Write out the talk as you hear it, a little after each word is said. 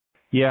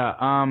Yeah,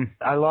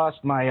 I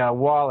lost my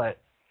wallet.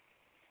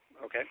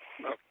 Okay.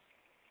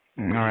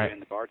 All Were right. you in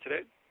the bar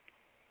today?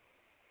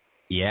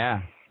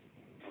 Yeah.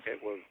 Okay.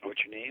 Well, what's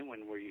your name?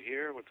 When were you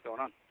here? What's going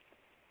on?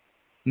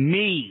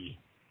 Me.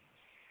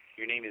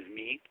 Your name is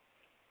Me?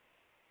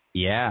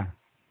 Yeah.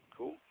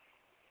 Cool.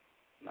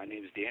 My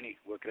name is Danny.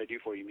 What can I do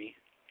for you, Me?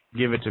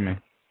 Give it to me.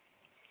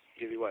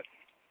 Give you what?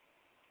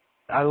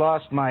 I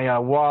lost my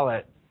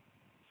wallet.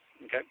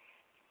 Okay.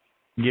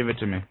 Give it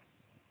to me.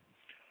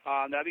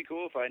 That'd be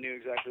cool if I knew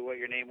exactly what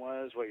your name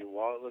was, what your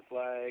wallet looked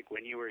like,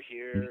 when you were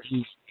here.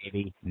 Me,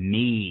 baby.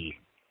 Me.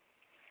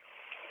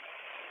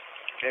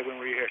 Okay, when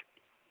were you here?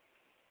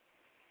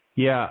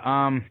 Yeah,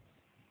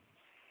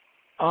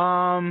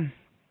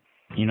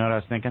 you know what I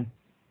was thinking?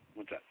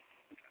 What's that?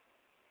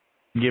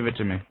 Give it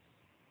to me.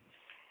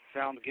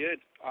 Sounds good.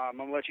 I'm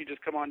going to let you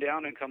just come on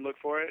down and come look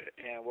for it,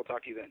 and we'll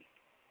talk to you then.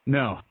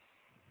 No.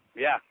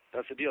 Yeah,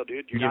 that's the deal,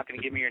 dude. You're not going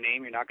to give me your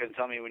name. You're not going to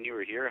tell me when you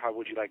were here. How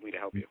would you like me to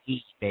help you?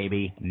 Me,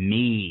 baby.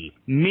 Me.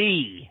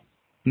 Me.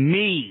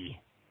 Me.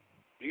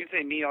 You can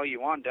say me all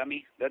you want,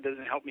 dummy. That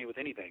doesn't help me with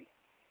anything.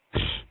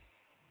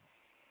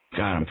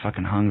 God, I'm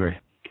fucking hungry.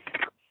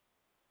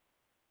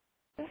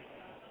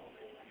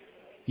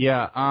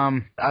 Yeah,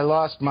 I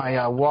lost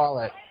my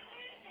wallet.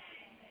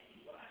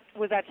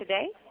 Was that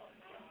today?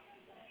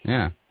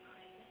 Yeah.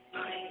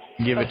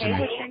 Give it to Okay, me.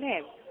 what's your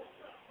name?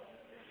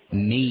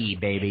 Me,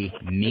 baby.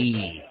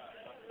 Me.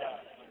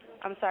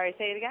 I'm sorry,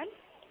 say it again?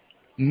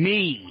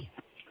 Me.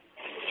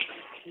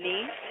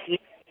 Me?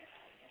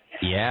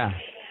 Yeah.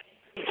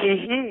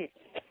 Mm-hmm.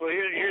 Well,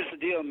 here's the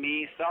deal,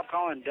 Me. Stop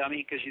calling,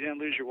 dummy, because you didn't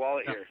lose your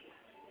wallet here.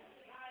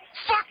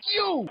 Fuck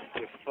you!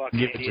 You fucking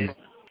Give it to idiot. me.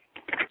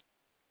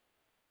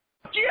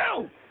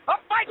 You! Oh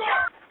my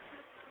God!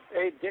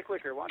 Hey, Dick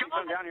Licker, why don't you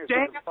come down here so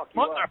Dang I can fuck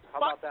you up? How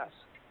about that?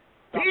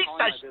 Stop Piece calling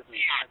my of business.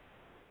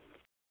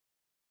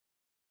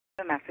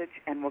 A message,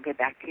 and we'll get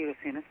back to you as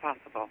soon as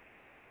possible.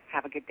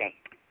 Have a good day.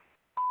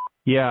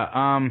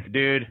 Yeah,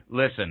 dude,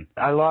 listen.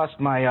 I lost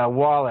my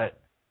wallet.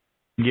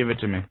 Give it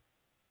to me.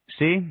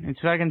 See? It's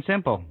fucking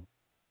simple.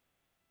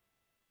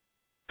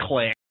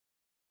 Click.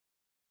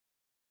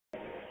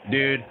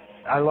 Dude,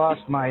 I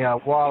lost my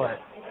wallet.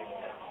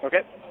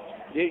 Okay.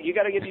 You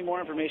got to give me more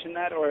information than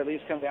that, or at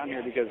least come down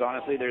here, because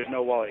honestly, there's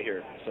no wallet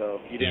here. So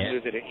you didn't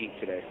lose it at Eat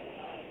today.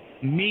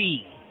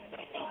 Me.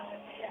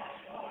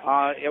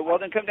 Yeah, well,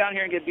 then come down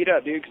here and get beat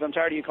up, dude, because I'm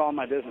tired of you calling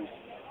my business.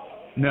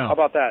 No. How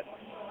about that?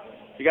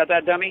 You got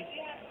that, dummy?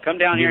 Come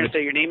down here Give and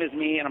say your name is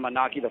Me, and I'm going to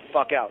knock you the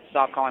fuck out.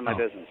 Stop calling my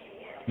business.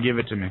 Give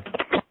it to me.